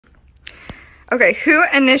Okay, who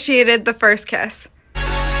initiated the first kiss?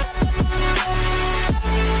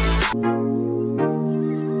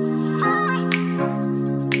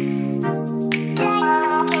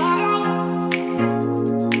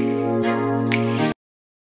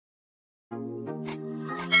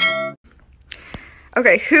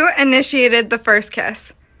 Okay, who initiated the first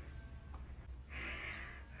kiss?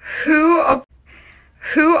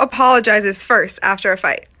 Who apologizes first after a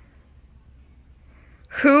fight?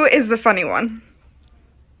 Who is the funny one?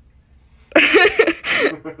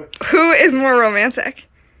 Who is more romantic?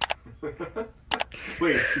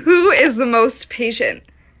 Wait. Who is the most patient?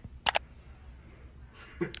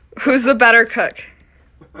 Who's the better cook?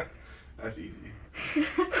 That's easy.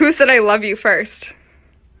 Who said I love you first?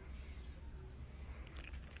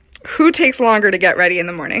 Who takes longer to get ready in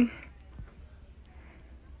the morning?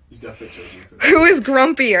 You definitely chose me for that. Who is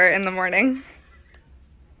grumpier in the morning?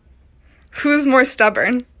 Who's more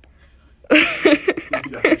stubborn? You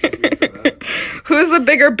definitely chose me for that. Who's the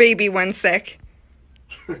bigger baby when sick?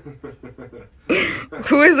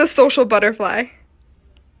 Who is the social butterfly?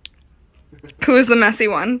 Who is the messy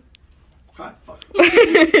one? God, fuck.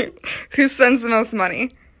 Who spends the most money?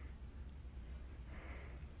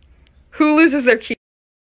 Who loses their key?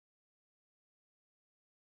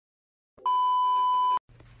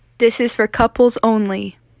 This is for couples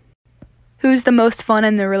only. Who's the most fun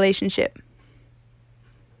in the relationship?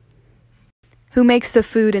 Who makes the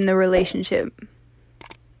food in the relationship?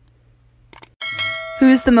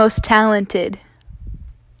 Who's the most talented?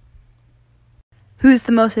 Who's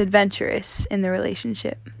the most adventurous in the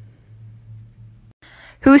relationship?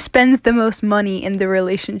 Who spends the most money in the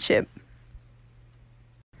relationship?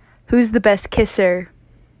 Who's the best kisser?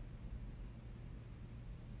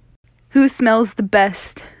 Who smells the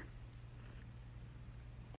best?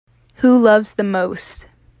 Who loves the most?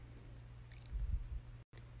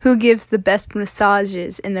 Who gives the best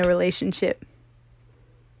massages in the relationship?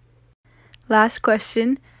 Last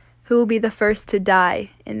question, who will be the first to die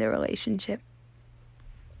in the relationship?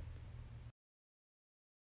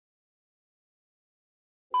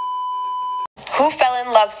 Who fell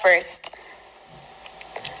in love first?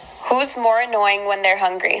 Who's more annoying when they're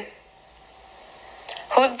hungry?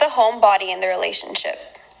 Who's the homebody in the relationship?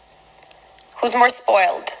 Who's more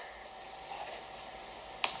spoiled?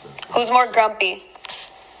 Who's more grumpy?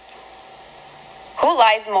 Who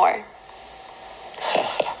lies more?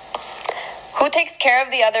 Who takes care of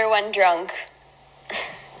the other when drunk?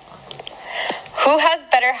 Who has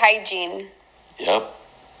better hygiene? Yep.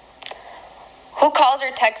 Who calls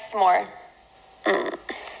or texts more?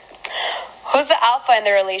 Who's the alpha in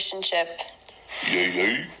the relationship?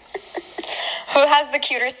 Yeah. Who has the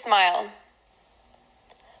cuter smile?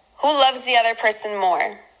 Who loves the other person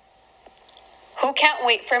more? Who can't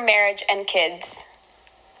wait for marriage and kids?